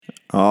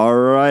All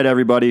right,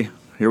 everybody.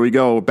 Here we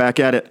go. Back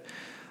at it.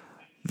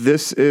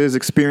 This is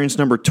experience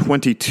number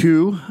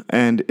 22,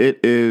 and it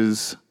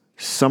is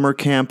Summer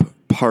Camp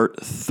Part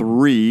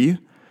 3,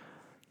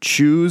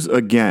 Choose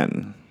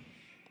Again.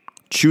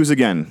 Choose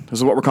Again. This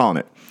is what we're calling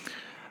it.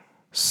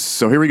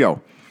 So here we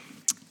go.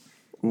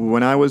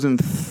 When I was in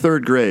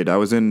third grade, it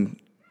was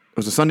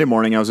a Sunday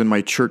morning, I was in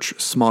my church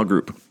small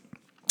group.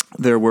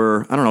 There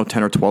were, 10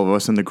 or 12 of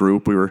us in the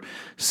group. We were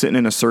sitting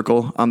in a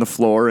circle on the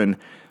floor, and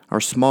our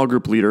small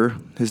group leader,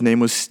 his name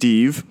was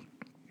Steve.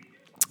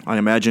 I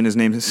imagine his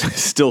name is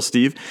still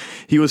Steve.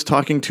 He was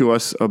talking to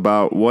us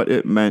about what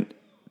it meant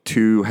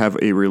to have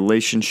a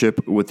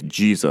relationship with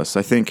Jesus.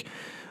 I think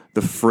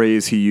the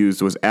phrase he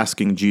used was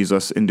asking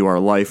Jesus into our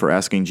life or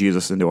asking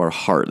Jesus into our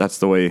heart. That's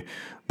the way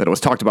that it was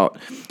talked about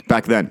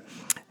back then.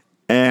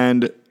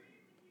 And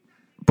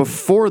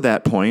before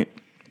that point,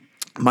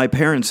 my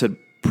parents had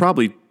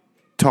probably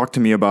talked to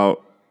me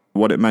about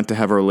what it meant to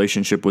have a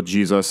relationship with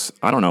Jesus,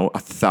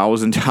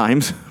 1,000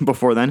 times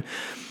before then.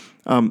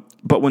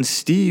 But when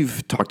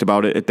Steve talked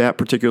about it at that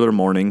particular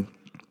morning,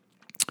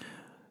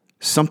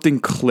 something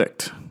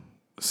clicked.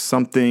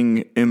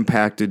 Something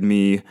impacted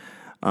me.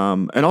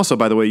 And also,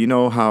 by the way, you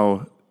know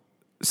how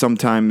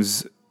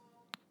sometimes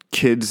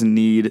kids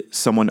need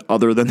someone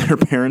other than their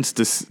parents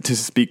to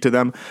speak to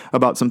them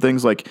about some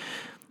things? Like,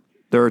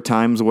 there are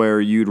times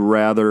where you'd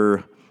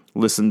rather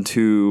listen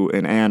to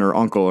an aunt or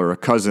uncle or a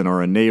cousin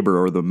or a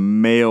neighbor or the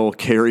mail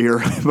carrier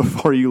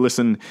before you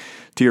listen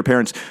to your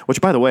parents,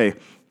 which, by the way,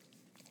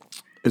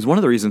 is one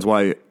of the reasons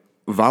why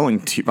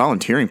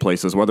volunteering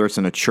places, whether it's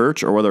in a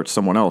church or whether it's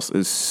someone else,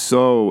 is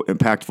so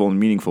impactful and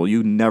meaningful.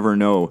 You never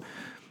know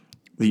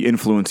the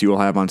influence you will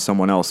have on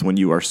someone else when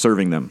you are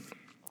serving them.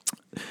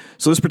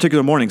 So this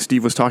particular morning,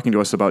 Steve was talking to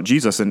us about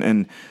Jesus,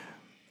 and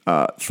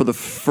for the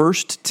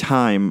first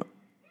time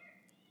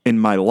in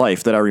my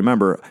life that I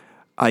remember,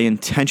 I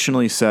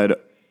intentionally said,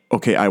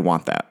 okay, I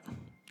want that.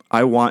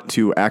 I want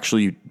to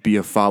actually be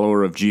a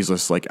follower of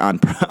Jesus, like on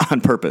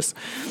purpose.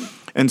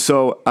 And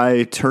so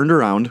I turned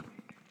around,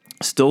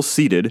 still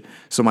seated,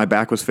 so my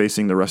back was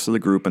facing the rest of the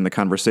group and the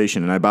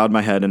conversation, and I bowed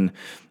my head and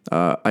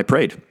I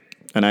prayed.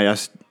 And I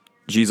asked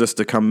Jesus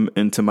to come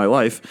into my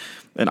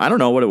life. And I don't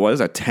know what it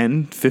was, a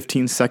 10,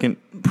 15-second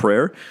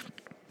prayer.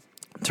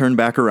 Turned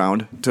back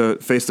around to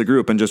face the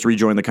group and just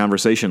rejoin the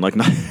conversation like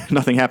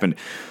nothing happened.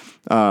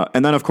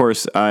 And then, of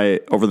course,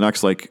 over the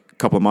next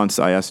couple of months,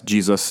 I asked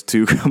Jesus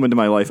to come into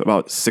my life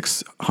about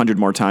 600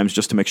 more times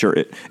just to make sure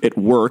it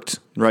worked,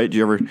 right? Did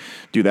you ever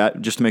do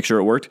that just to make sure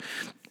it worked?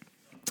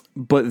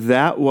 But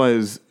that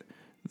was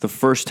the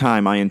first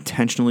time I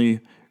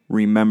intentionally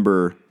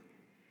remember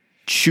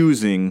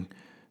choosing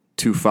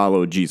to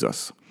follow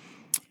Jesus.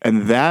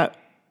 And that,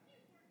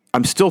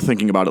 I'm still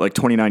thinking about it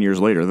 29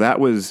 years later.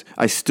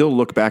 I still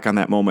look back on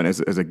that moment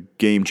as a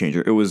game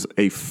changer. It was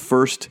a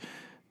first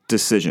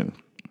decision.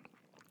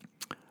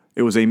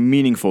 It was a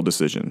meaningful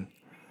decision,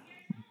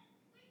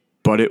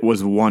 but it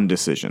was one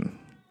decision.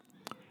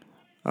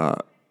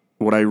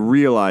 What I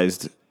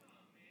realized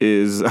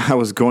is I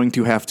was going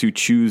to have to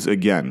choose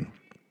again.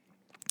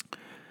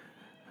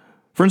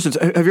 For instance,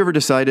 have you ever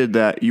decided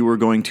that you were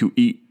going to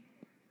eat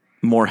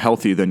more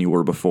healthy than you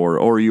were before,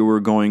 or you were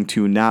going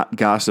to not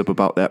gossip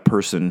about that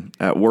person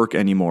at work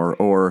anymore,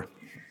 or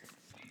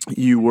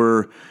you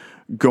were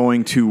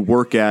going to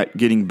work at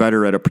getting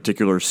better at a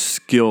particular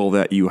skill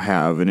that you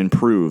have and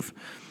improve?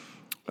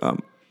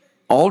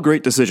 All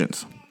great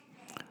decisions.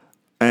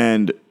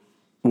 And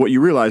what you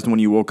realized when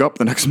you woke up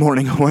the next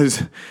morning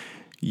was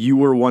you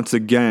were once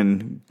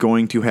again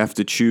going to have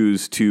to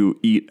choose to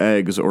eat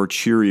eggs or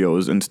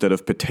Cheerios instead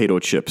of potato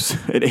chips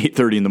at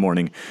 8:30 in the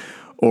morning.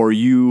 Or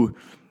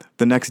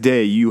the next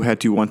day, you had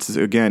to once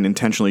again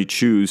intentionally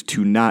choose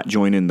to not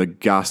join in the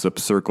gossip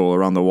circle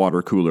around the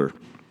water cooler.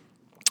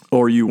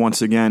 Or you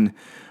once again,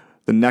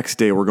 the next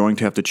day, were going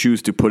to have to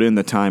choose to put in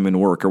the time and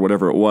work or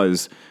whatever it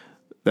was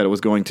that it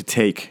was going to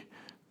take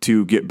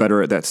to get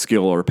better at that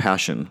skill or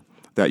passion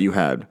that you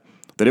had.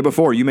 The day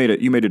before, you made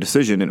a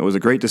decision, and it was a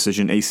great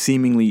decision, a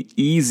seemingly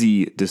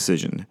easy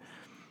decision.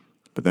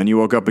 But then you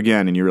woke up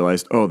again, and you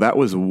realized, oh, that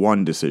was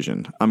one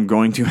decision. I'm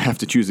going to have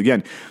to choose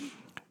again.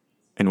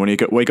 And when you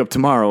wake up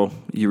tomorrow,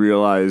 you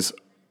realize,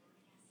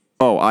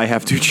 oh, I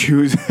have to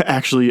choose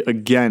actually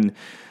again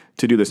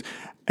to do this.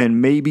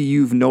 And maybe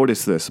you've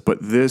noticed this, but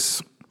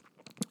this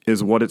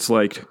is what it's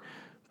like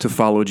to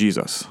follow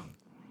Jesus.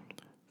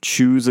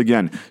 Choose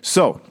again.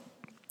 So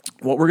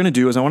what we're going to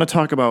do is I want to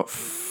talk about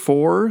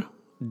 4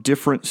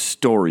 different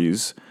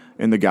stories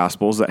in the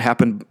Gospels that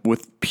happened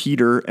with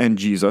Peter and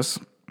Jesus.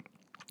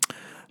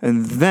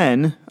 And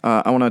then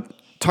I want to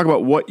talk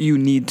about what you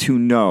need to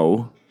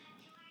know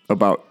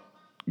about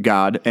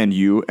God and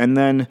you, and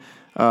then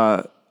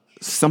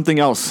something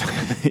else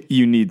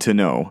you need to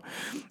know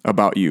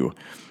about you.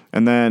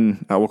 And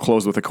then we'll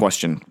close with a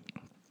question.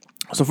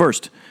 So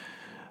first,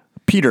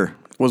 Peter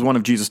was one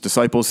of Jesus'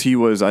 disciples. He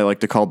was, I like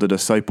to call the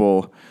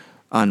disciple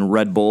on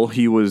Red Bull.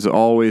 He was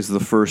always the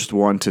first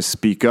one to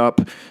speak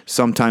up.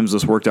 Sometimes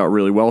this worked out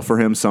really well for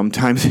him.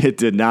 Sometimes it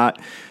did not.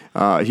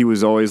 He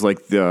was always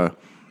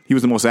he He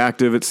was the most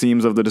active, it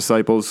seems, of the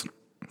disciples.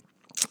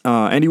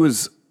 And he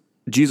was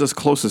Jesus'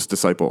 closest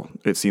disciple,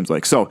 it seems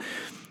like. So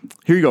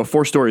here you go,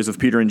 4 stories of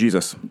Peter and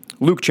Jesus.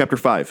 Luke chapter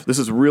 5. This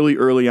is really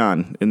early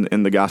on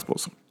in the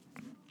Gospels.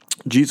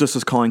 Jesus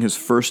is calling his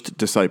first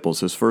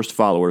disciples, his first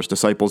followers.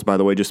 Disciples, by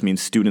the way, just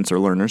means students or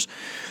learners.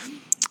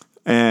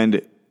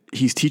 And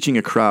he's teaching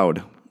a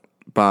crowd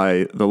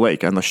by the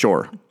lake on the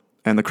shore.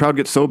 And the crowd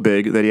gets so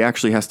big that he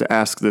actually has to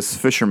ask this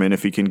fisherman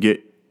if he can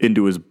get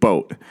into his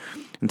boat.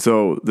 And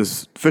so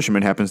this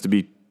fisherman happens to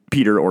be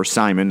Peter, or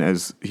Simon,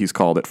 as he's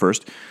called at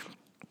first.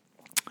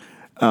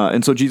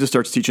 And so Jesus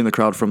starts teaching the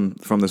crowd from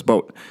this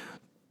boat.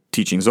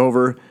 Teaching's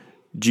over.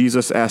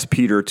 Jesus asked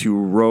Peter to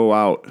row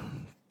out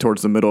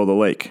towards the middle of the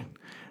lake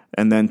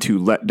and then to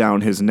let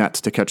down his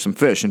nets to catch some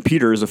fish. And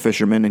Peter is a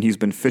fisherman, and he's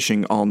been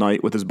fishing all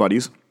night with his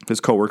buddies,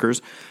 his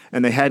coworkers,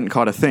 and they hadn't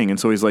caught a thing. And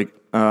so he's like,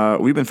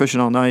 we've been fishing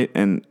all night,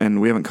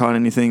 and we haven't caught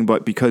anything,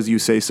 but because you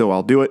say so,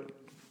 I'll do it.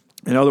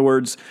 In other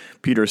words,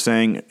 Peter is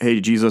saying,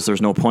 hey, Jesus,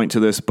 there's no point to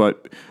this,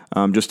 but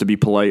just to be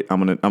polite, I'm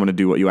gonna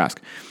do what you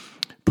ask.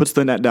 Puts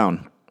the net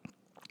down.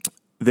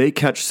 They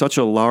catch such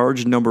a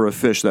large number of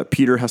fish that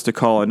Peter has to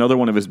call another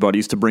one of his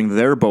buddies to bring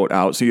their boat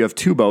out. So you have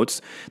 2 boats.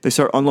 They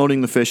start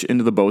unloading the fish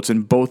into the boats,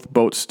 and both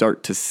boats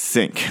start to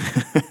sink.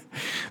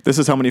 This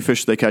is how many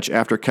fish they catch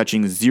after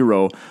catching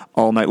 0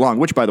 all night long,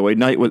 which, by the way,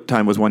 night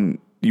time was when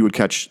you would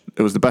catch,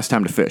 it was the best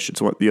time to fish.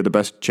 It's what you had the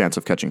best chance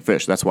of catching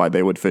fish. That's why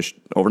they would fish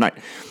overnight.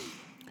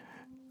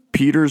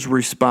 Peter's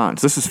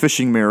response, this is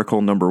fishing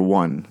miracle number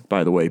 1,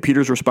 by the way.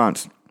 Peter's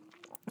response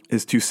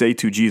is to say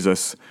to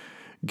Jesus,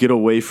 "Get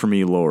away from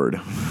me, Lord.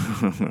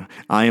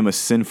 I am a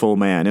sinful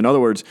man." In other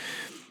words,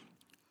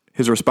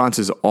 his response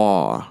is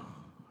awe.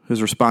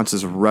 His response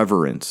is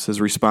reverence.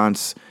 His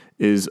response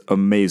is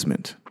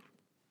amazement.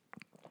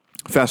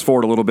 Fast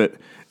forward a little bit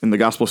in the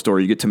gospel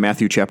story, you get to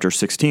Matthew chapter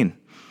 16.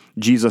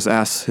 Jesus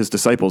asks his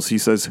disciples, he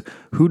says,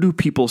 "Who do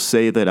people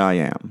say that I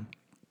am?"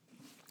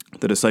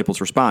 The disciples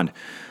respond.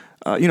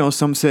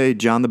 Some say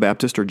John the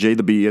Baptist, or J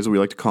the B, as we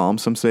like to call him.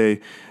 Some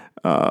say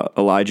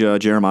Elijah,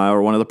 Jeremiah,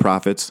 or one of the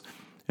prophets.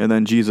 And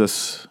then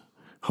Jesus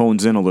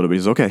hones in a little bit.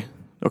 He says,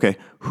 okay,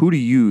 who do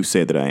you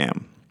say that I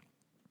am?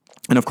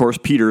 And of course,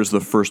 Peter is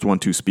the first one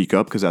to speak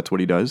up, because that's what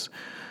he does.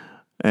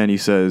 And he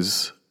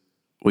says,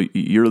 well,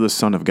 you're the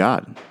Son of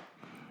God.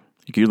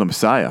 You're the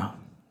Messiah.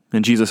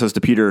 And Jesus says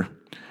to Peter,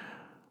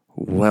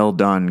 well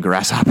done,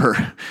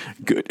 grasshopper.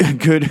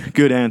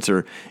 Good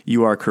answer.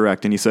 You are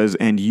correct. And he says,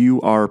 and you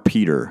are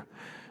Peter.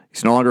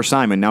 He's no longer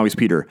Simon, now he's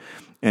Peter.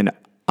 And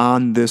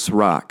on this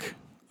rock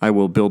I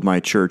will build my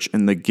church,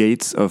 and the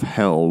gates of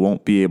hell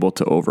won't be able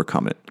to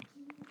overcome it.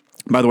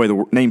 By the way,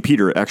 the name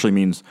Peter actually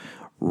means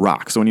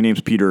rock. So when he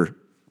names Peter,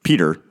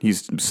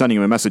 he's sending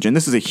him a message. And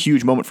this is a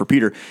huge moment for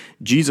Peter.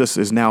 Jesus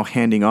is now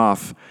handing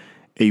off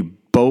a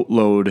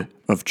boatload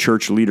of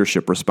church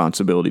leadership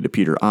responsibility to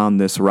Peter. On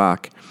this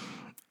rock,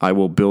 I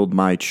will build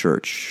my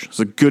church. It's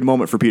a good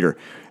moment for Peter.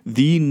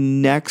 The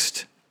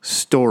next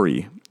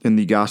story in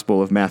the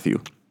Gospel of Matthew,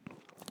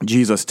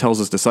 Jesus tells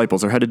his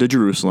disciples, they're headed to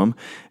Jerusalem,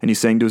 and he's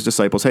saying to his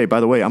disciples, hey, by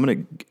the way, I'm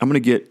gonna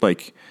get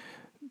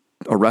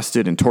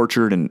arrested and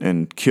tortured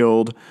and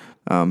killed,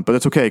 but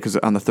that's okay, because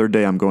on the 3rd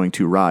day I'm going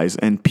to rise.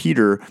 And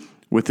Peter,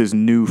 with his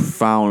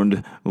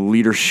newfound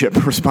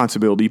leadership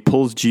responsibility,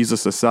 pulls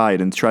Jesus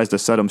aside and tries to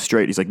set him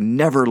straight. He's like,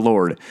 never,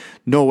 Lord.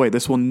 No way,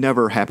 this will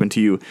never happen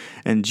to you.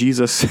 And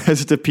Jesus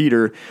says to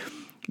Peter,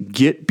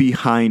 get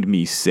behind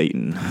me,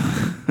 Satan.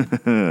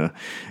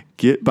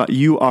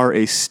 You are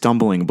a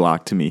stumbling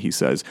block to me, he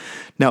says.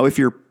 Now, if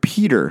you're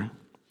Peter,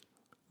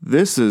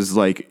 this is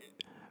this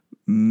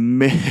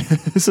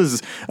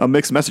is a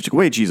mixed message.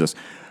 Wait, Jesus,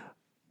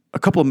 a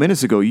couple of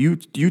minutes ago, you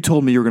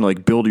told me you were going to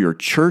build your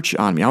church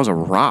on me. I was a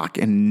rock,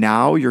 and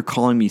now you're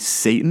calling me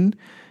Satan?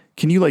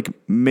 Can you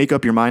make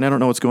up your mind? I don't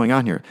know what's going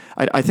on here.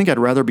 I think I'd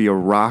rather be a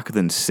rock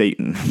than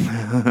Satan.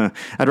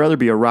 I'd rather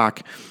be a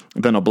rock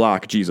than a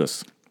block,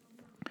 Jesus.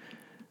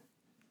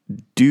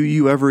 Do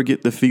you ever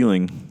get the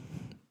feeling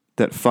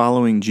that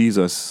following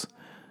Jesus,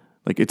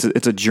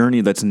 it's a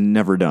journey that's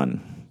never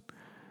done?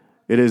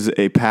 It is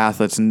a path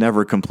that's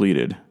never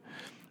completed.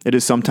 It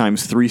is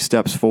sometimes 3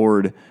 steps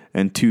forward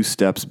and 2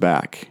 steps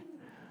back.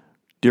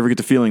 Do you ever get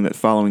the feeling that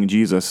following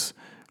Jesus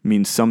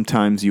means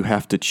sometimes you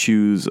have to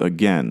choose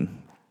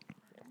again?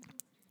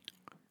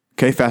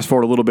 Okay, fast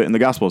forward a little bit in the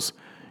Gospels.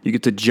 You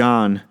get to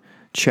John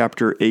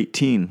chapter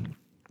 18.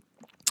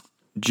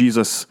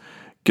 Jesus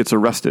gets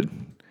arrested,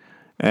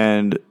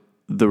 and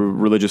the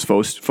religious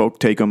folk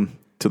take him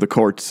to the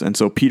courts, and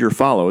so Peter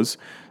follows.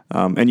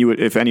 And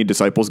if any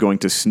disciple is going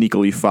to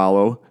sneakily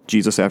follow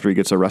Jesus after he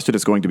gets arrested,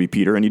 it's going to be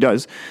Peter, and he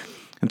does.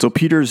 And so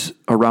Peter's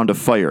around a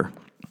fire,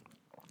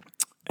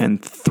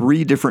 and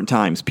 3 different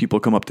times people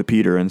come up to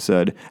Peter and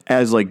said,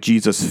 as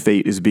Jesus'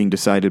 fate is being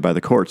decided by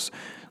the courts,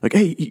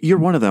 hey, you're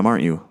one of them,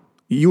 aren't you?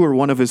 You are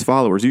one of his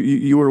followers.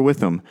 You were with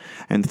him.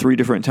 And 3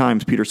 different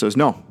times Peter says,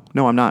 no,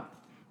 I'm not.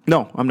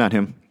 No, I'm not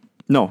him.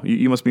 No,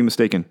 you must be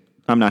mistaken.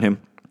 I'm not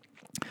him.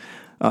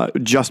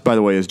 Just, by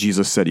the way, as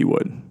Jesus said he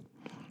would.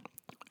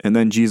 And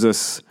then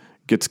Jesus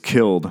gets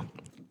killed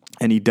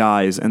and he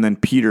dies. And then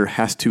Peter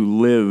has to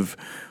live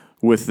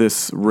with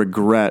this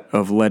regret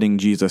of letting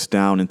Jesus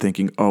down and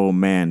thinking, oh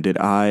man, did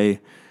I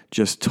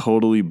just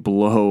totally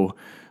blow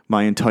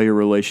my entire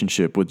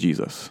relationship with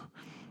Jesus?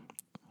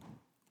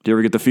 Do you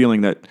ever get the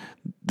feeling that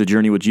the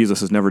journey with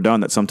Jesus is never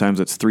done, that sometimes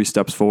it's 3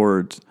 steps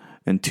forward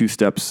and 2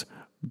 steps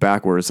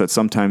backwards, that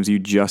sometimes you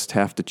just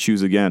have to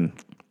choose again?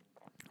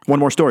 One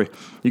more story.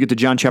 You get to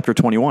John chapter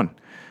 21.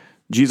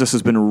 Jesus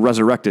has been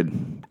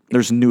resurrected.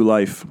 There's new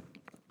life.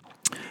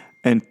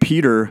 And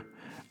Peter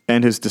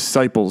and his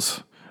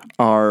disciples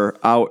are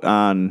out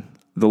on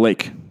the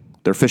lake.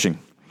 They're fishing.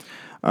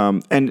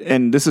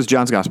 And this is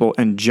John's gospel.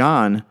 And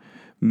John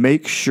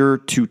makes sure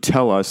to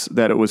tell us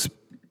that it was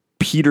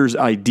Peter's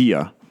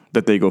idea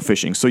that they go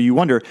fishing. So you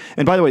wonder,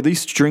 and by the way,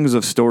 these strings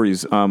of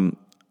stories,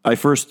 I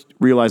first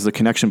realized the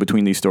connection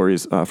between these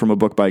stories from a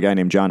book by a guy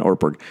named John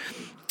Ortberg.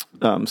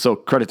 So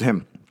credit to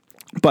him.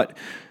 But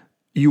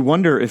you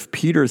wonder if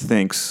Peter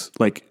thinks,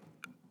 like,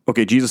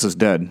 okay, Jesus is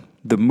dead.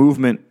 The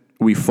movement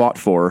we fought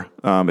for,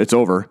 it's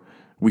over.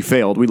 We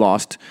failed. We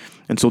lost.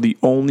 And so the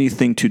only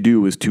thing to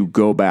do is to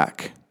go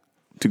back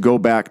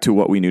to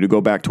what we knew, to go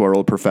back to our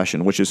old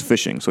profession, which is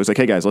fishing. So he's like,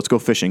 hey guys, let's go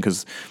fishing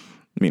because,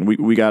 I mean,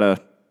 we gotta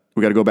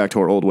go back to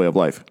our old way of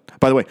life.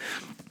 By the way,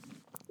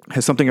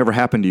 has something ever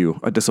happened to you,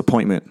 a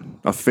disappointment,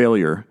 a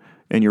failure,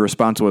 and your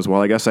response was,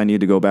 well, I guess I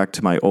need to go back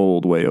to my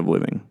old way of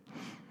living?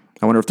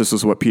 I wonder if this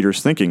is what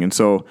Peter's thinking. And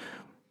so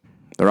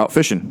they're out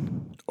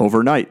fishing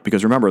overnight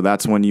because remember,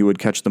 that's when you would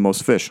catch the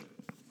most fish.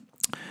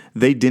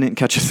 They didn't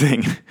catch a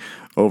thing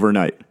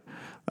overnight.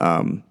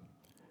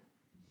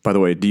 By the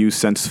way, do you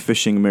sense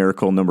fishing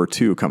miracle number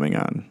 2 coming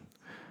on?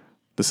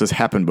 This has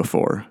happened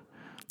before.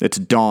 It's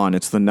dawn.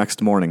 It's the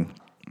next morning.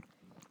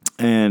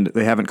 And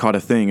they haven't caught a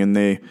thing, and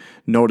they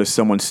notice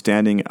someone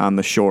standing on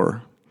the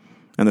shore.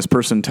 And this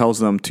person tells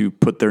them to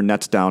put their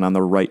nets down on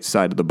the right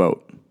side of the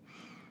boat.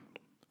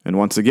 And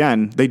once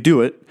again, they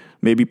do it,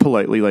 maybe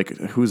politely, like,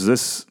 who's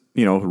this,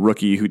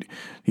 rookie who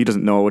he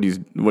doesn't know what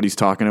he's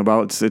talking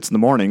about. It's the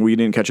morning. We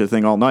didn't catch a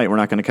thing all night. We're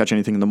not going to catch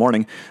anything in the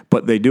morning,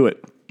 but they do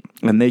it.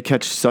 And they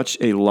catch such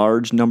a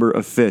large number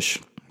of fish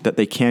that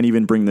they can't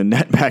even bring the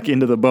net back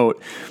into the boat.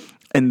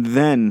 And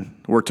then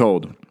we're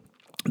told,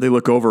 they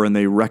look over and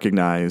they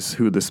recognize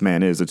who this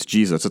man is. It's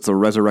Jesus. It's the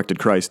resurrected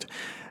Christ.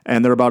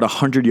 And they're about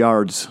 100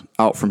 yards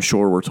out from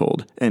shore, we're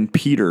told. And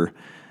Peter,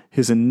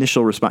 his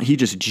initial response, he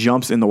just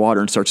jumps in the water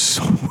and starts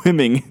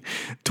swimming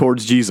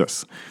towards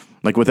Jesus,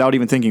 like without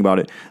even thinking about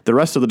it. The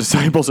rest of the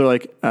disciples are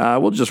like,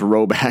 we'll just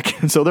row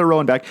back. And so they're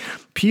rowing back.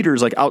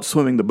 Peter's like out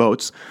swimming the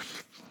boats.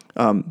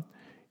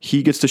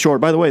 He gets to shore.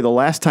 By the way, the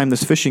last time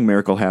this fishing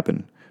miracle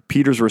happened,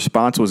 Peter's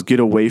response was, get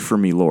away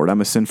from me, Lord.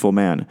 I'm a sinful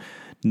man.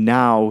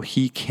 Now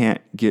he can't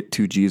get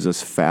to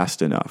Jesus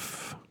fast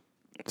enough.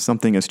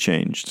 Something has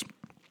changed.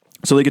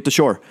 So they get to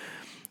shore,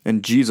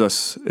 and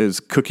Jesus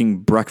is cooking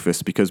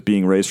breakfast because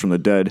being raised from the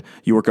dead,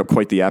 you work up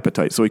quite the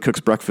appetite. So he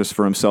cooks breakfast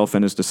for himself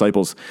and his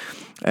disciples,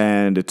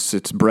 and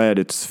it's bread,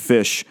 it's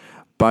fish.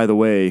 By the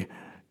way,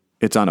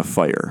 it's on a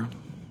fire.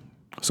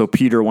 So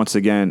Peter, once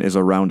again, is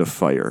around a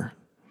fire.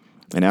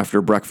 And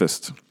after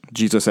breakfast,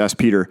 Jesus asked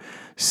Peter,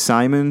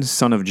 Simon,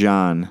 son of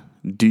John,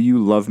 do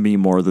you love me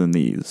more than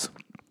these?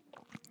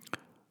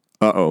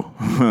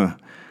 Uh-oh.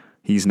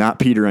 He's not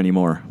Peter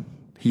anymore.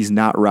 He's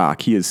not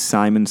Rock. He is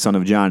Simon, son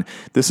of John.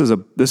 This is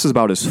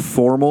about as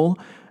formal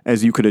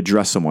as you could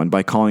address someone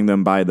by calling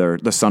them by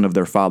the son of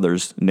their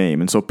father's name.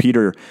 And so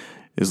Peter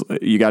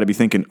you got to be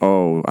thinking,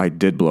 oh, I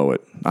did blow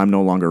it. I'm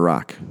no longer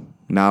Rock.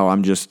 Now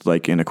I'm just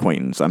like an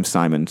acquaintance. I'm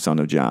Simon, son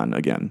of John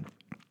again.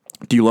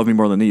 Do you love me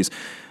more than these?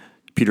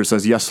 Peter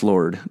says, yes,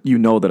 Lord, you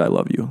know that I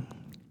love you.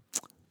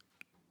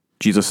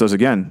 Jesus says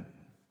again,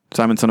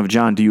 Simon, son of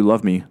John, do you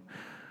love me?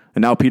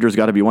 And now Peter's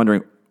got to be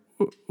wondering,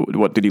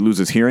 what, did he lose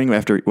his hearing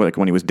after, like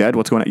when he was dead?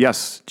 What's going on?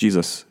 Yes,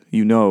 Jesus,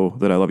 you know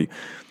that I love you.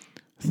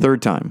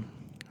 Third time,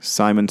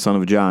 Simon, son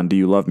of John, do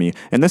you love me?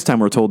 And this time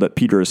we're told that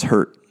Peter is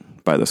hurt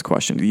by this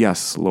question.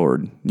 Yes,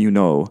 Lord, you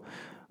know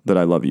that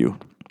I love you.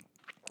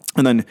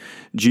 And then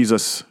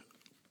Jesus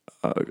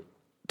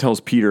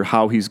tells Peter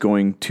how he's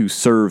going to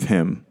serve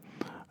him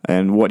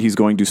and what he's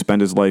going to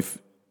spend his life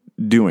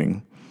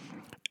doing.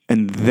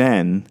 And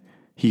then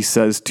he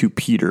says to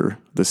Peter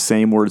the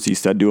same words he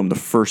said to him the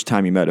first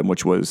time he met him,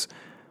 which was,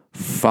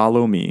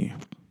 follow me.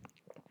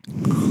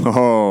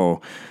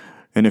 Oh,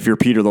 and if you're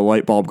Peter, the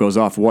light bulb goes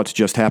off. What's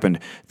just happened?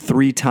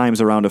 3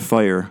 times around a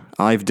fire,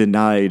 I've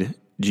denied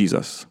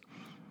Jesus.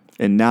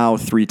 And now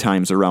 3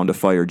 times around a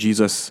fire,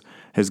 Jesus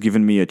has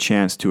given me a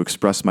chance to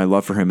express my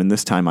love for him, and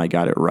this time I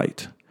got it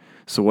right.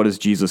 So what has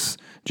Jesus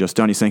just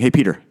done? He's saying, hey,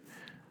 Peter,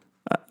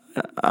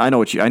 I know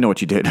what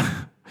you did.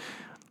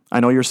 I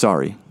know you're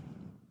sorry.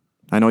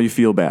 I know you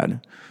feel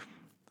bad.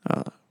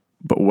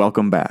 But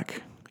welcome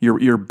back.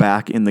 You're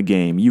back in the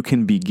game. You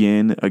can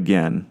begin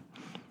again.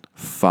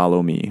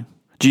 Follow me.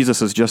 Jesus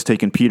has just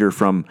taken Peter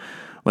from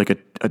like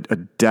a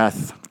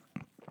death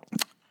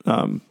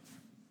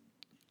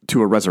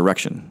to a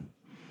resurrection.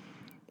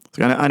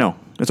 I know.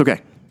 It's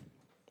okay.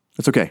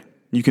 It's okay.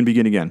 You can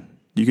begin again.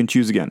 You can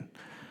choose again.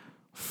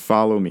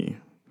 Follow me.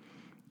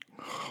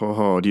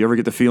 Oh, do you ever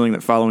get the feeling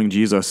that following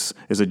Jesus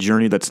is a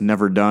journey that's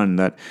never done?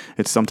 That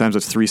sometimes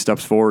it's 3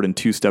 steps forward and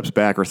 2 steps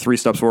back, or 3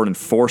 steps forward and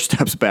 4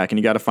 steps back, and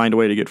you got to find a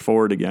way to get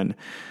forward again.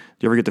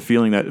 Do you ever get the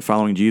feeling that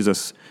following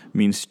Jesus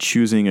means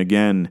choosing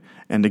again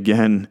and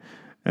again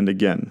and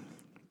again?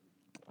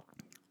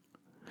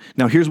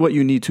 Now, here's what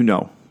you need to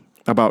know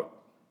about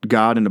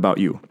God and about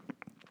you.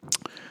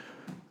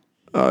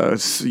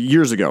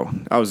 Years ago,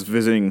 I was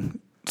visiting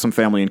some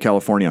family in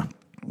California,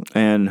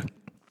 and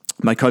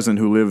my cousin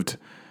who lived,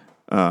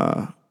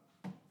 I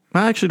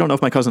actually don't know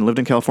if my cousin lived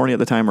in California at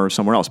the time or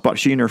somewhere else, but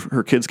she and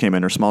her kids came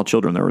in, her small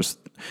children. There was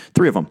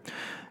 3 of them,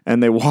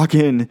 and they walk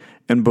in,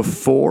 and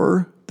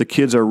before the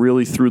kids are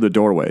really through the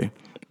doorway,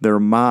 their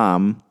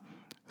mom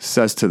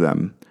says to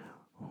them,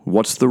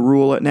 "What's the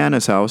rule at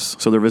Nana's house?"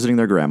 So they're visiting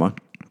their grandma.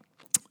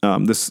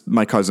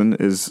 My cousin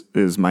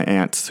is my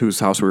aunt whose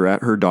house we were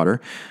at, her daughter.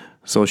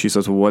 So she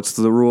says, "What's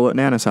the rule at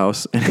Nana's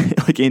house?" And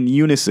like in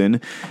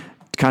unison,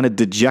 kind of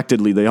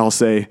dejectedly, they all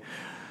say,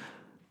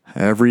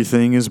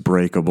 "Everything is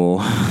breakable."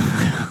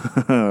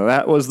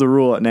 That was the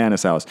rule at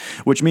Nana's house,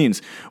 which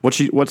means what's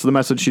the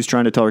message she's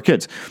trying to tell her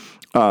kids?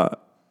 By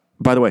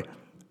the way,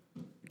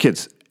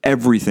 kids,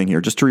 everything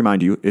here, just to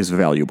remind you, is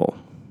valuable.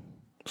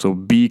 So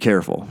be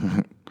careful.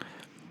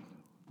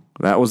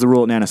 That was the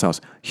rule at Nana's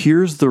house.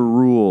 Here's the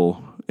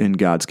rule in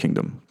God's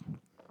kingdom.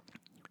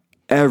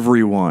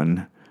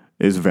 Everyone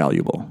is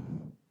valuable.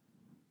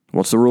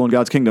 What's the rule in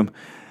God's kingdom?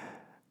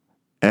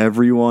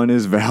 Everyone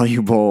is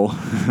valuable.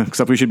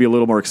 Except we should be a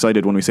little more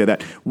excited when we say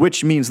that,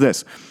 which means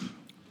this.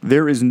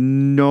 There is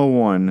no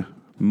one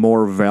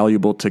more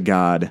valuable to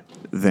God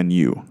than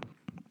you.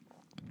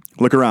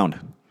 Look around.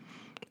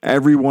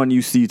 Everyone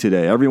you see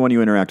today, everyone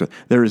you interact with,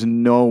 there is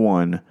no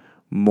one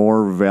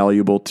more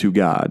valuable to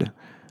God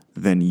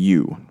than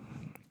you.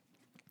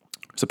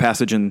 There's a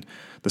passage in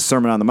the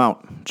Sermon on the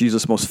Mount,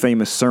 Jesus' most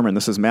famous sermon.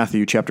 This is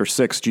Matthew chapter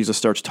 6. Jesus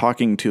starts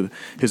talking to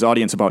his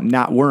audience about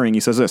not worrying.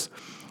 He says this,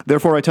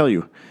 "Therefore I tell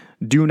you,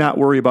 do not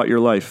worry about your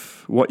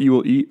life, what you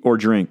will eat or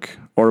drink,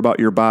 or about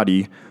your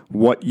body,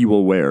 what you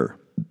will wear."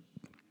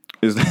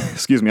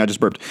 Excuse me, I just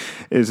burped.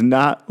 "Is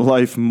not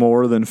life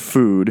more than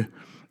food,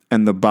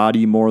 and the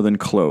body more than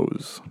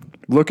clothes?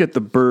 Look at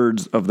the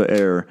birds of the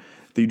air.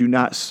 They do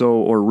not sow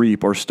or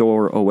reap or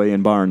store away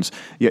in barns,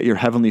 yet your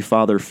heavenly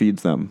Father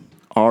feeds them.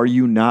 Are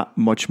you not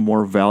much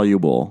more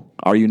valuable?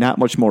 Are you not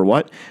much more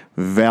what?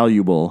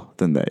 Valuable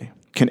than they?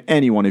 Can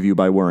any one of you,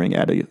 by worrying,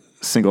 add a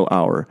single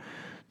hour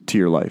to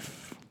your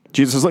life?"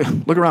 Jesus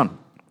says, look around.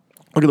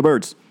 Look at the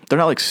birds. They're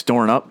not like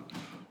storing up.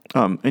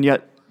 And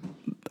yet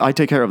I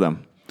take care of them.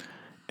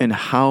 And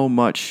how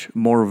much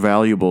more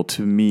valuable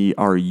to me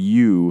are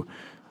you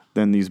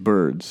than these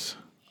birds?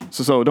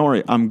 So don't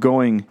worry. I'm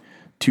going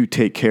to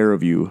take care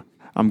of you.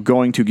 I'm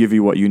going to give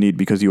you what you need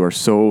because you are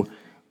so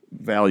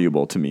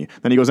valuable to me.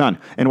 Then he goes on,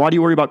 "And why do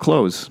you worry about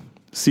clothes?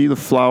 See how the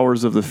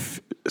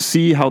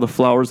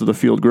flowers of the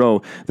field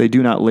grow. They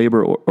do not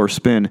labor or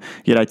spin.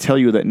 Yet I tell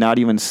you that not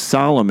even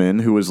Solomon,"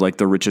 who was like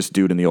the richest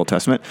dude in the Old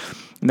Testament,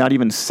 "not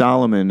even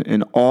Solomon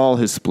in all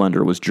his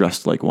splendor was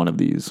dressed like one of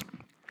these.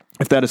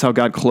 If that is how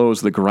God clothes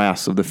the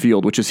grass of the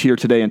field, which is here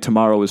today and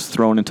tomorrow is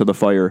thrown into the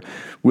fire,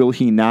 will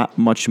he not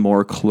much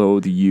more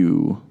clothe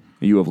you,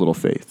 you of little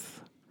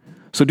faith?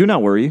 So do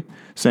not worry,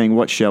 saying,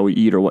 what shall we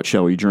eat, or what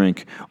shall we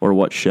drink, or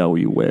what shall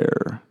we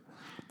wear?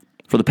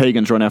 For the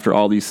pagans run after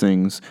all these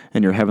things,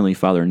 and your heavenly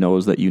Father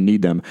knows that you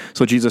need them."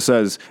 So Jesus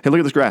says, hey, look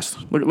at this grass.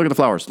 Look at the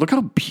flowers. Look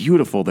how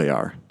beautiful they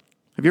are.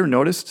 Have you ever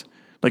noticed?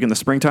 Like in the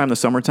springtime, the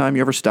summertime,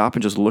 you ever stop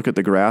and just look at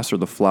the grass or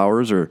the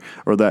flowers or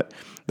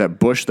that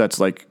bush that's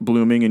like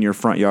blooming in your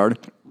front yard?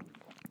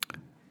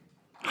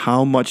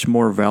 How much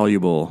more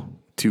valuable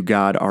to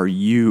God are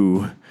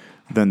you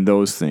than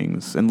those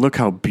things? And look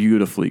how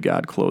beautifully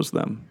God clothes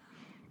them.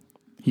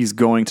 He's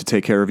going to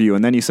take care of you.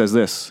 And then he says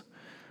this.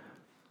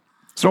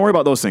 So don't worry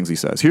about those things, he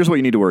says. Here's what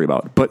you need to worry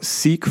about. But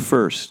seek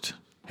first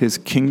his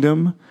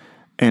kingdom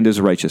and his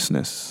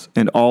righteousness,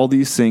 and all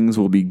these things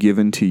will be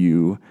given to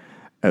you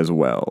as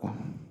well.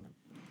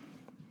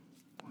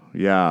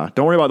 Yeah,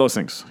 don't worry about those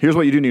things. Here's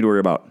what you do need to worry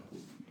about.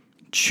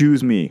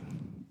 Choose me.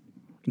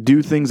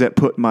 Do things that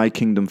put my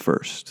kingdom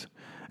first.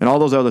 And all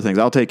those other things,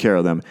 I'll take care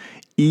of them,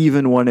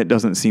 even when it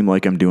doesn't seem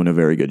like I'm doing a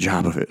very good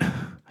job of it.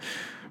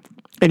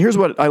 And here's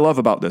what I love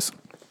about this.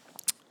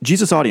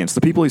 Jesus' audience,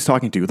 the people he's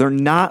talking to, they're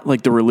not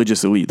like the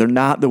religious elite. They're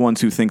not the ones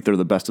who think they're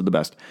the best of the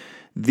best.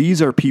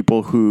 These are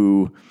people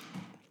who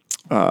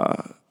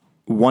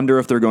wonder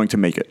if they're going to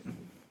make it.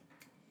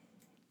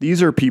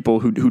 These are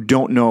people who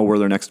don't know where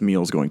their next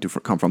meal is going to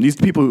come from. These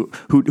people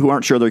who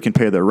aren't sure they can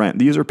pay their rent.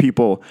 These are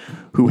people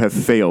who have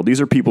failed.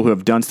 These are people who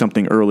have done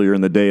something earlier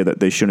in the day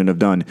that they shouldn't have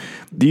done.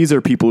 These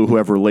are people who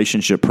have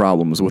relationship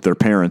problems with their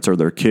parents or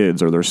their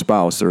kids or their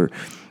spouse or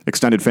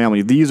extended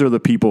family. These are the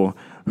people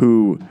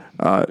who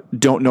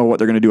don't know what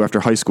they're going to do after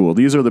high school.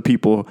 These are the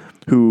people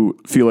who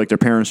feel like their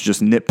parents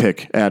just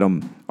nitpick at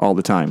them all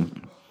the time.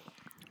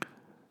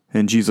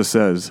 And Jesus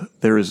says,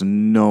 there is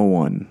no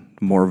one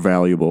more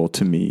valuable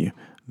to me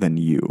than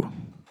you.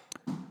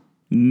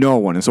 No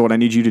one. And so what I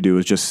need you to do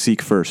is just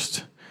seek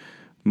first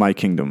my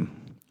kingdom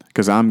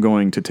because I'm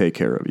going to take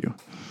care of you.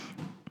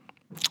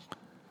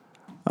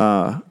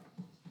 I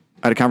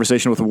had a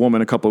conversation with a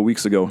woman a couple of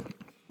weeks ago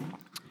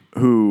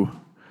who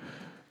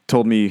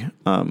told me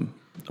about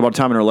a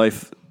time in her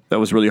life that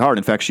was really hard.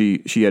 In fact,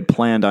 she had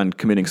planned on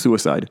committing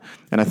suicide.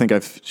 And I think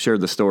I've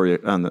shared the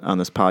story on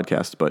this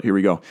podcast, but here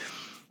we go.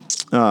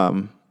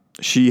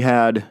 She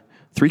had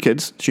 3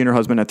 kids. She and her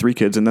husband had 3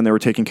 kids, and then they were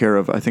taking care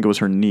of, I think it was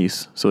her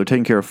niece. So they're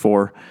taking care of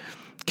 4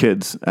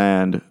 kids,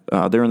 and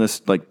they're in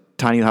this like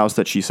tiny house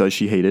that she says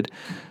she hated.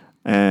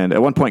 And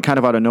at one point, kind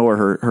of out of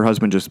nowhere, her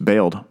husband just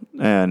bailed,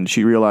 and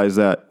she realized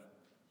that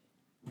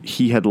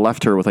he had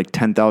left her with like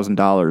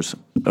 $10,000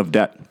 of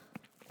debt.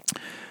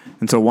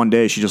 And so one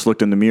day she just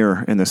looked in the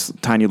mirror in this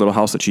tiny little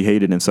house that she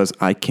hated and says,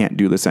 I can't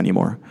do this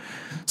anymore.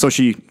 So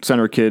she sent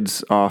her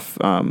kids off.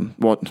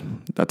 Well,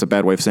 that's a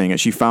bad way of saying it.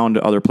 She found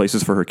other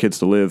places for her kids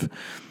to live,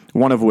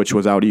 one of which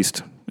was out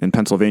east in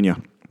Pennsylvania.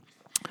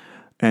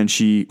 And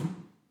she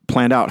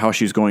planned out how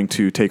she's going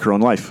to take her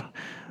own life.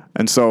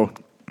 And so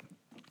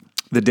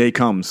the day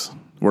comes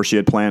where she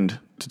had planned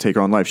to take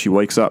her own life. She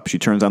wakes up, she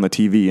turns on the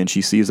TV, and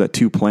she sees that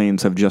 2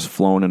 planes have just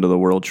flown into the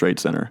World Trade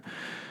Center.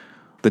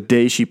 The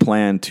day she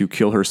planned to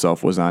kill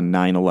herself was on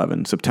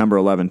 9/11, September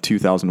 11,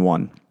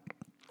 2001.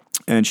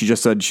 And she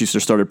just said she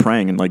just started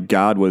praying, and like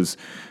God was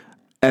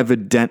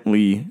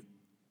evidently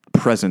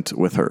present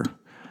with her.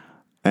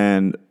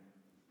 And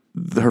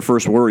her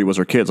first worry was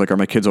her kids. Like, are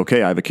my kids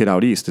okay? I have a kid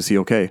out east. Is he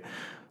okay?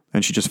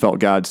 And she just felt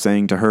God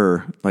saying to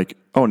her, like,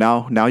 oh,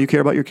 now you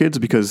care about your kids?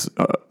 Because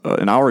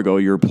an hour ago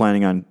you were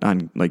planning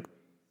on like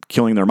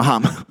killing their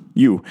mom,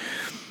 you.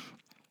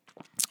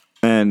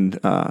 And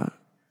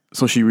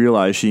so she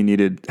realized she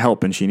needed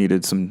help and she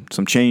needed some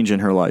change in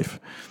her life.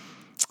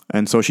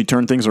 And so she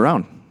turned things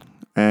around.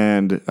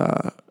 And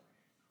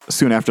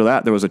soon after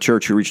that, there was a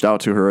church who reached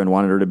out to her and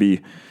wanted her to be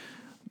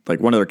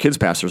like one of their kids'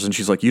 pastors. And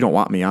she's like, you don't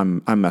want me.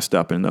 I'm messed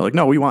up. And they're like,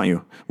 no, we want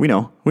you. We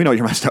know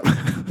you're messed up.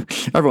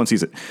 Everyone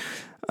sees it.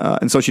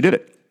 And so she did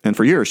it. And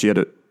for years, she had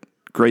a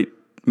great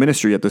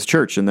ministry at this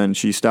church. And then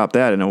she stopped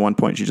that. And at one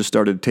point, she just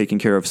started taking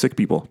care of sick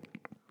people.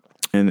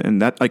 And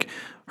that, like,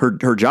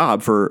 her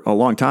job for a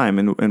long time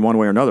in one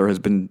way or another has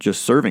been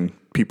just serving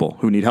people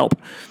who need help.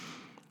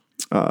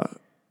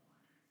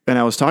 And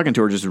I was talking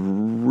to her just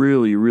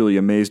really, really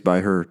amazed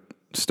by her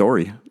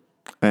story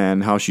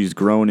and how she's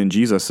grown in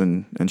Jesus.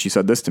 And she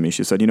said this to me.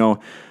 She said,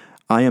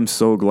 I am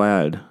so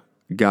glad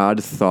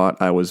God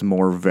thought I was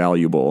more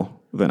valuable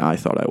than I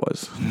thought I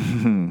was.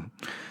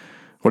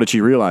 What did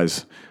she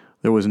realize?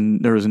 There was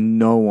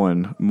no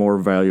one more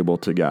valuable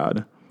to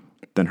God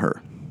than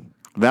her.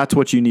 That's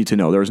what you need to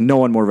know. There's no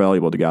one more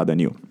valuable to God than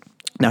you.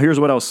 Now, here's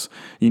what else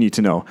you need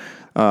to know.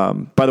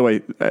 By the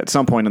way, at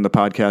some point in the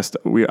podcast,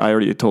 I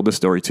already told this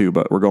story too,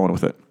 but we're going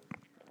with it.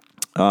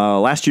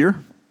 Last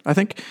year, I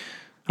think,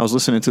 I was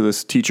listening to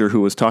this teacher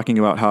who was talking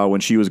about how when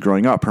she was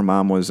growing up, her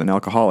mom was an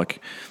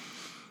alcoholic.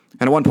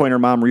 And at one point, her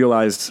mom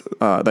realized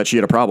that she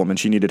had a problem and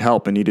she needed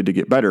help and needed to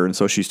get better. And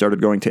so she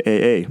started going to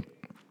AA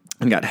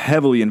and got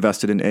heavily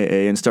invested in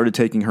AA and started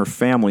taking her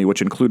family,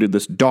 which included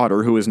this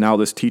daughter, who is now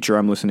this teacher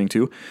I'm listening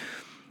to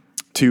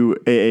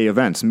AA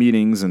events,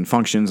 meetings and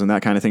functions and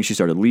that kind of thing. She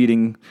started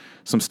leading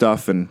some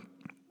stuff. And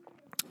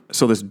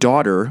so this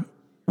daughter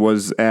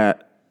was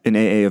at an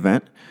AA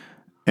event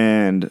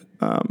and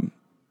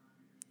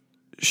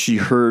she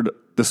heard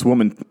this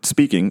woman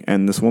speaking,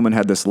 and this woman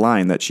had this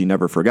line that she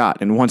never forgot.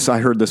 And once I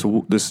heard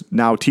this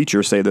now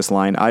teacher say this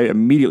line, I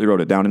immediately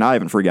wrote it down, and I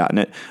haven't forgotten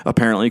it,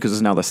 apparently, because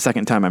it's now the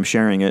second time I'm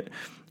sharing it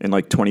in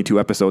like 22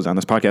 episodes on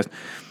this podcast.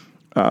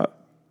 But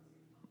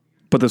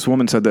this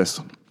woman said this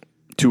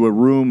to a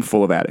room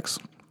full of addicts: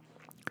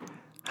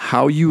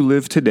 how you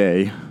live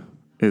today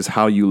is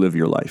how you live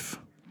your life.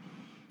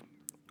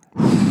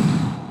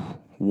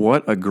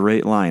 What a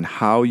great line.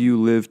 How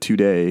you live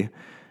today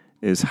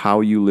is how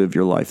you live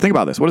your life. Think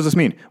about this. What does this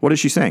mean? What is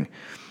she saying?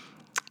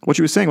 What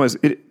she was saying was,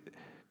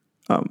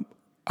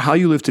 how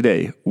you live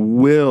today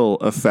will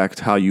affect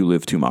how you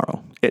live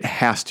tomorrow. It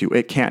has to.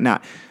 It can't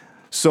not.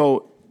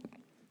 So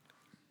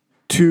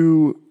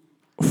to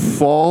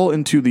fall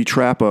into the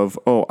trap of,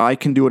 I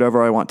can do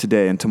whatever I want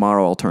today and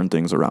tomorrow I'll turn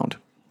things around.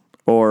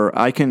 Or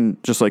I can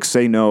just like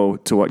say no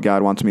to what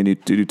God wants me to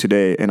do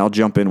today and I'll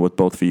jump in with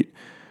both feet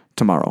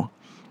tomorrow.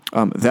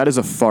 That is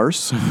a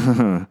farce.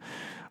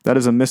 That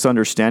is a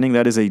misunderstanding.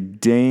 That is a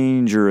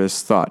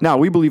dangerous thought. Now,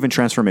 we believe in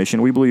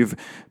transformation. We believe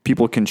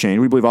people can change.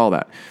 We believe all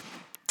that.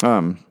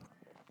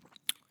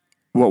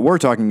 What we're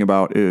talking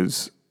about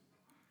is,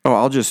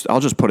 I'll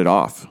just put it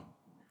off.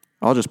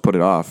 I'll just put it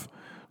off.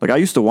 Like, I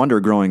used to wonder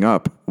growing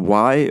up,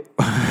 why,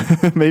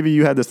 maybe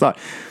you had this thought,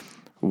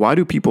 why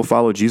do people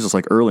follow Jesus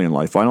like early in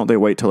life? Why don't they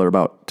wait till they're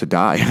about to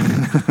die?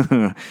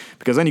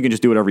 Because then you can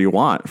just do whatever you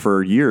want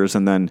for years,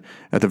 and then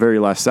at the very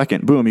last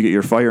second, boom, you get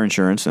your fire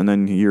insurance, and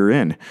then you're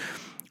in.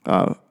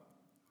 But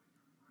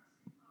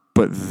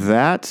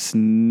that's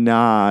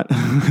not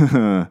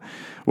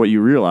what you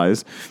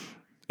realize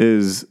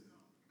is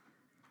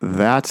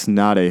that's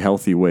not a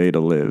healthy way to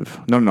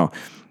live. No.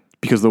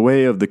 Because the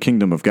way of the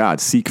kingdom of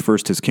God, seek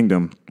first his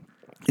kingdom,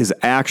 is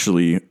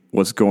actually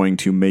what's going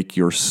to make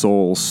your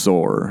soul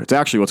soar. It's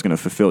actually what's going to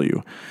fulfill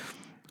you.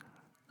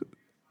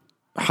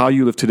 How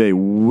you live today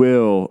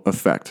will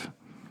affect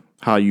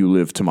how you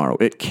live tomorrow.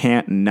 It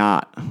can't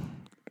not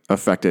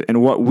affect it.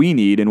 And what we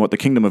need and what the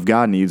kingdom of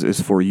God needs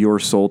is for your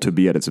soul to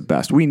be at its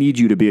best. We need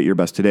you to be at your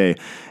best today.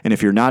 And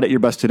if you're not at your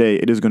best today,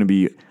 it is going to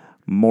be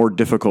more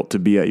difficult to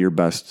be at your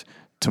best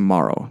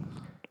tomorrow.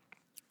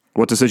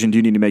 What decision do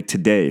you need to make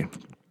today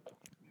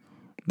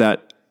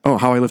that,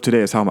 how I live today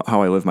is how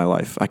I live my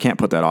life? I can't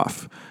put that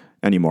off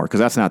anymore because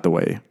that's not the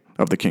way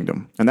of the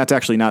kingdom. And that's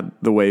actually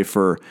not the way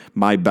for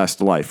my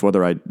best life,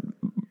 whether I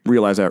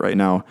realize that right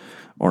now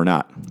or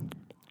not.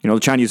 The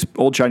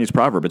old Chinese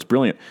proverb, it's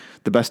brilliant.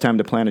 The best time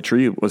to plant a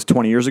tree was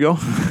 20 years ago.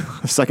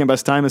 The second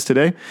best time is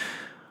today.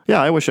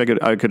 Yeah, I wish I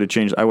could have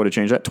changed. I would have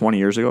changed that 20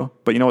 years ago.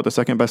 But you know what? The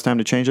second best time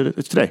to change it?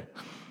 It's today.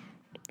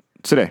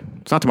 It's today.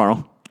 It's not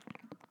tomorrow.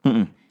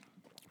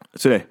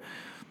 It's today.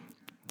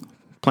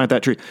 Plant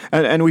that tree.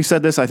 And we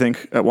said this, I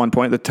think, at one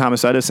point, the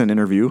Thomas Edison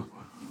interview,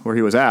 where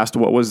he was asked,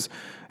 what was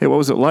it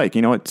like?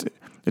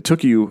 It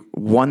took you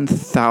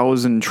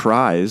 1,000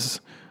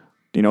 tries,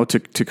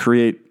 to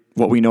create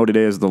what we know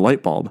today as the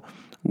light bulb.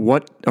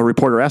 What a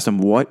reporter asked him,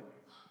 what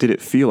did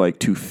it feel like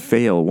to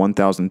fail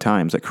 1,000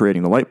 times at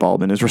creating the light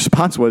bulb? And his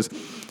response was,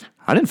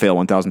 I didn't fail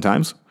 1,000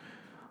 times.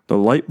 The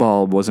light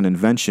bulb was an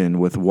invention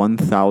with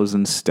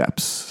 1,000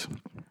 steps.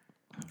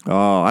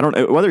 I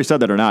don't, whether he said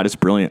that or not, it's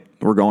brilliant.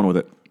 We're going with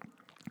it.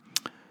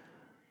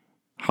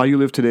 How you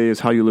live today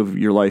is how you live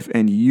your life.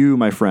 And you,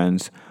 my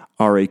friends,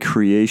 are a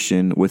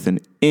creation with an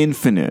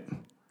infinite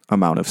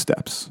amount of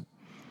steps.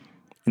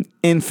 An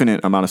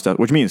infinite amount of steps,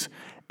 which means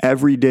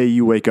every day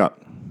you wake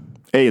up,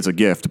 A, it's a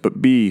gift,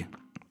 but B,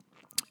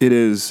 it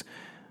is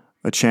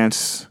a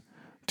chance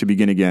to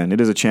begin again.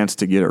 It is a chance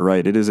to get it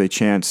right. It is a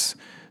chance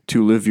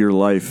to live your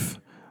life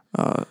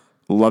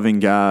loving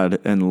God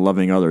and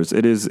loving others.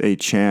 It is a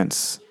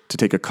chance to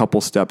take a couple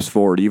steps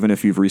forward, even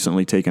if you've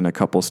recently taken a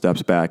couple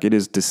steps back. It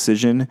is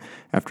decision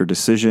after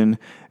decision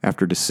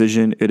after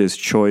decision. It is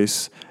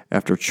choice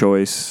after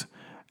choice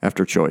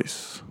after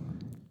choice.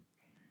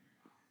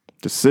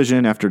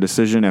 Decision after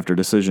decision after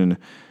decision.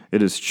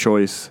 It is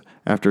choice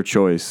after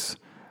choice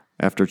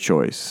after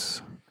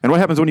choice. And what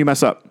happens when you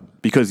mess up?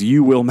 Because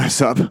you will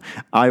mess up.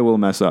 I will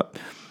mess up.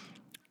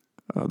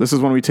 This is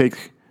when we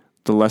take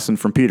the lesson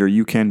from Peter.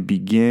 You can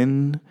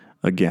begin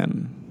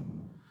again.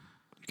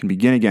 You can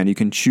begin again. You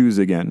can choose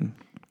again.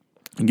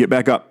 And get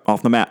back up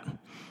off the mat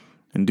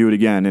and do it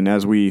again. And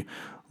as we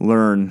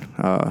learn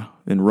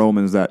in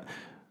Romans that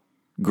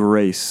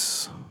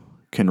grace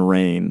can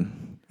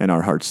reign in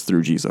our hearts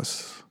through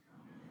Jesus.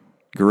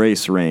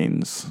 Grace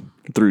reigns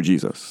through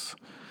Jesus.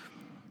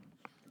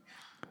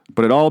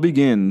 But it all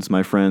begins,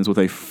 my friends, with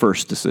a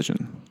first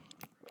decision.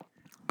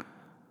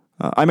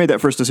 I made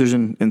that first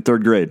decision in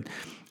third grade.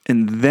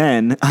 And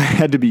then I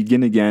had to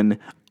begin again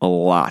a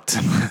lot.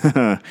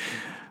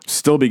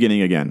 Still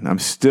beginning again. I'm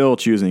still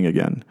choosing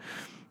again.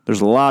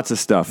 There's lots of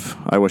stuff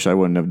I wish I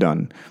wouldn't have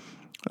done.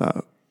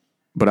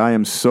 But I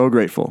am so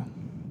grateful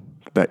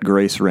that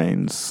grace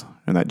reigns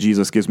and that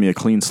Jesus gives me a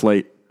clean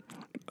slate,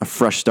 a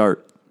fresh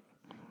start,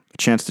 a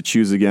chance to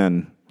choose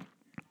again.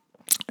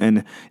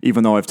 And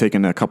even though I've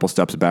taken a couple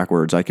steps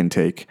backwards, I can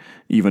take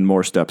even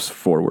more steps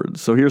forward.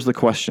 So here's the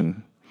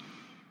question.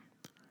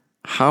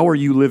 How are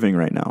you living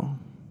right now?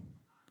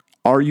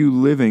 Are you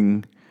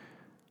living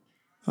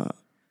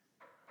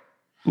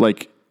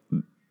like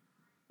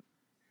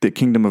the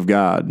kingdom of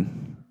God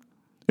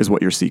is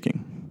what you're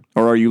seeking?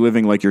 Or are you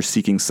living like you're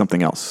seeking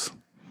something else?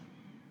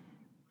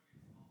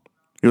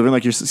 You're living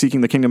like you're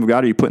seeking the kingdom of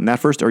God? Are you putting that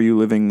first? Or are you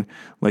living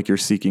like you're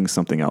seeking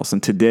something else?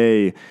 And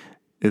today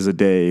is a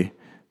day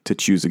to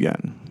choose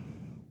again.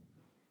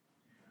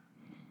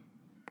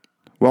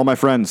 Well, my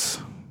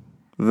friends,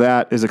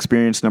 that is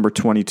experience number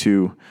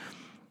 22.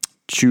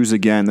 Choose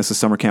again. This is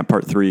Summer Camp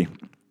Part 3.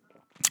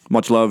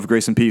 Much love,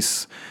 grace, and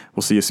peace.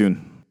 We'll see you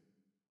soon.